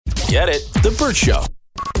Get it? The Burt Show.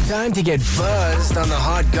 Time to get buzzed on the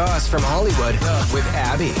hot goss from Hollywood with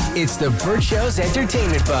Abby. It's the Burt Show's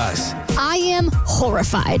entertainment buzz. I am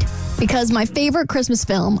horrified because my favorite Christmas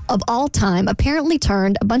film of all time apparently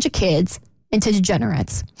turned a bunch of kids into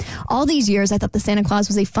degenerates. All these years, I thought The Santa Claus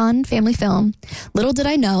was a fun family film. Little did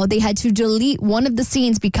I know they had to delete one of the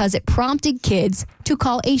scenes because it prompted kids to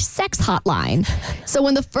call a sex hotline. So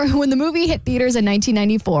when the movie hit theaters in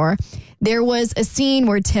 1994, there was a scene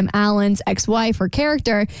where Tim Allen's ex-wife, her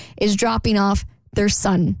character, is dropping off their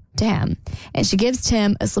son to him. And she gives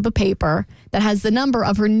Tim a slip of paper that has the number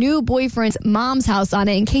of her new boyfriend's mom's house on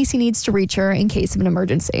it in case he needs to reach her in case of an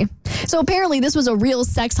emergency. So apparently this was a real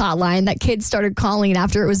sex hotline that kids started calling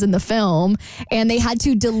after it was in the film, and they had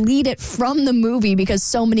to delete it from the movie because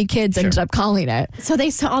so many kids ended up calling it. So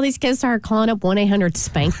all these kids started calling up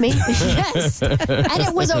 1-800-SPANK-ME? Yes. And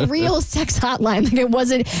it was a real sex hotline. Like it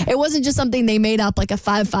wasn't just something they made up like a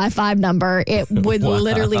 555 number. It would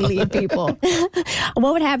literally lead people.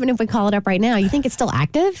 What would happen if we call it up right now? You think it's still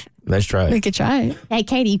active? Let's try it. We could try it. Hey,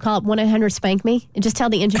 Katie, you call up 1-800-SPANK-ME and just tell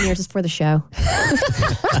the engineers it's for the show.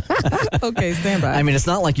 Okay, stand by. I mean, it's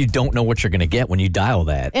not like you don't know what you're going to get when you dial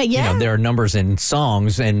that. Yeah. You know, there are numbers in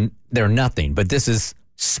songs and they're nothing, but this is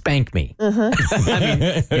Spank Me.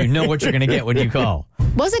 I mean, you know what you're going to get when you call.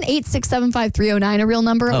 Wasn't 8675309 a real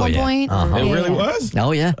number at one point? It really was?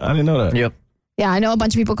 Oh, yeah. I didn't know that. Yep. Yeah, I know a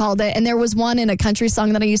bunch of people called it. And there was one in a country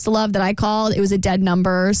song that I used to love that I called. It was a dead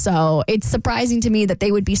number. So it's surprising to me that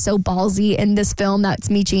they would be so ballsy in this film that's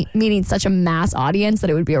meeting such a mass audience that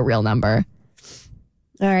it would be a real number.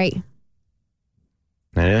 All right.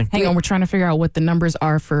 Hang on, we're trying to figure out what the numbers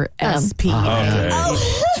are for SP. Okay.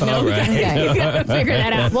 All right. Okay. You got to figure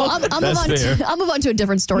that out. Well, I'll move on to a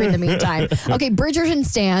different story in the meantime. Okay, Bridgerton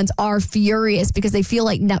stans are furious because they feel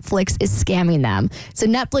like Netflix is scamming them. So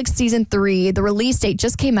Netflix season 3, the release date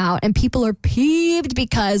just came out, and people are peeved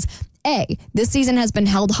because this season has been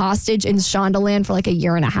held hostage in Shondaland for like a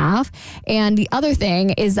year and a half. And the other thing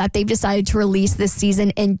is that they've decided to release this season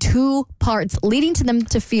in 2 parts, leading to them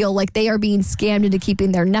to feel like they are being scammed into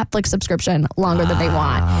keeping their Netflix subscription longer than they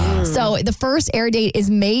want. So the first air date is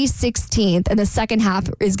May 16th, and the second half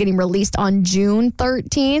is getting released on June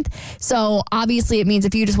 13th. So obviously it means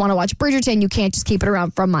if you just want to watch Bridgerton, you can't just keep it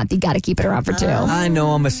around for a month. You got to keep it around for 2. I know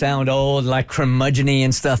I'm a sound old, like curmudgeon-y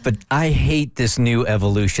and stuff, but I hate this new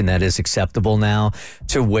evolution that is acceptable now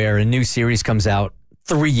to where a new series comes out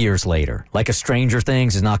 3 years later. Like a Stranger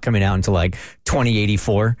Things is not coming out until like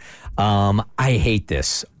 2084. I hate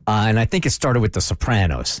this. And I think it started with The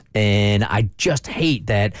Sopranos. And I just hate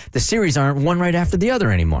that the series aren't one right after the other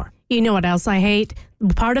anymore. You know what else I hate?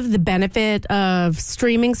 Part of the benefit of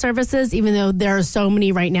streaming services, even though there are so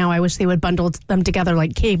many right now, I wish they would bundle them together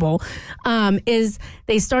like cable, is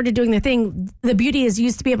they started doing the thing. The beauty is you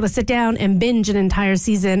used to be able to sit down and binge an entire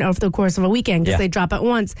season over the course of a weekend because they drop it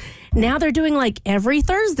once. Now they're doing like every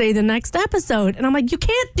Thursday the next episode. And I'm like, you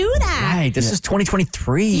can't do that. Right, this is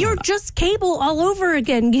 2023. You're just cable all over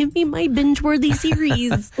again. Give me my binge-worthy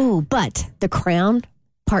series. Ooh, but The Crown,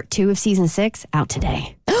 part 2 of season 6, out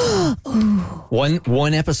today.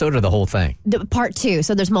 One episode or the whole thing? Part 2.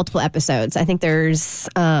 So there's multiple episodes. I think there's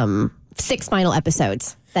 6 final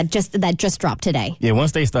episodes that just dropped today. Yeah,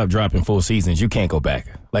 once they stop dropping full seasons, you can't go back.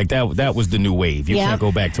 Like that was the new wave. You can't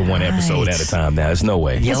go back to one episode at a time now. There's no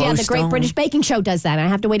way. Because the Great British Baking Show does that. I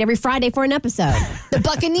have to wait every Friday for an episode. The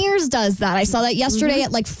Buccaneers does that. I saw that yesterday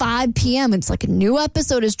at like 5 p.m. It's like a new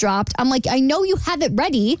episode is dropped. I'm like, I know you have it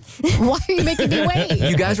ready. Why are you making me wait?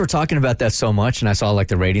 You guys were talking about that so much, and I saw like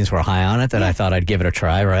the ratings were high on it that I thought I'd give it a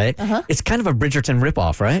try, right? It's kind of a Bridgerton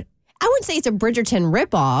ripoff, right? I wouldn't say it's a Bridgerton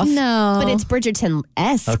ripoff. No. But it's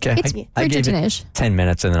Bridgerton-esque. Okay. It's I gave it Bridgerton-ish. 10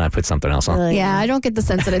 minutes, and then I put something else on. Yeah, I don't get the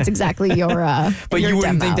sense that it's exactly your But your you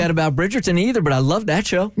wouldn't demo. think that about Bridgerton either, but I love that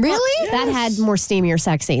show. Really? That had more steamier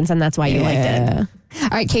sex scenes, and that's why you liked it. All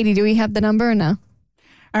right, Katie, do we have the number or no?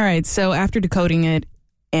 All right, so after decoding it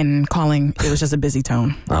and calling, it was just a busy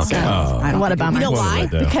tone. Okay. I don't What think a bummer. You know Well, why?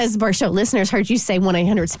 like that. Because Bar Show listeners heard you say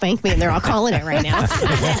 1-800-SPANK-ME, and they're all calling it right now.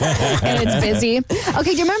 And it's busy.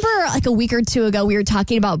 Okay, do you remember like a week or two ago we were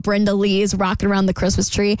talking about Brenda Lee's Rockin' Around the Christmas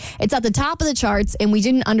Tree? It's at the top of the charts, and we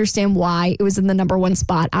didn't understand why it was in the #1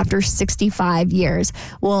 spot after 65 years.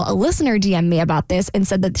 Well, a listener DM'd me about this and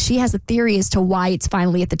said that she has a theory as to why it's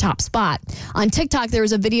finally at the top spot. On TikTok, there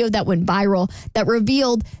was a video that went viral that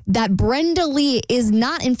revealed that Brenda Lee is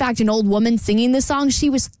not not, in fact, an old woman singing this song. She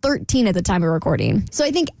was 13 at the time of recording. So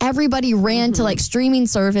I think everybody ran to like streaming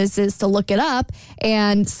services to look it up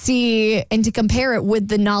and see and to compare it with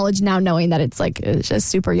the knowledge now knowing that it's a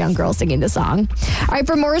super young girl singing the song. All right,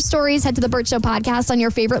 for more stories, head to the Burt Show podcast on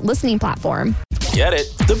your favorite listening platform. Get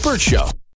it? The Burt Show.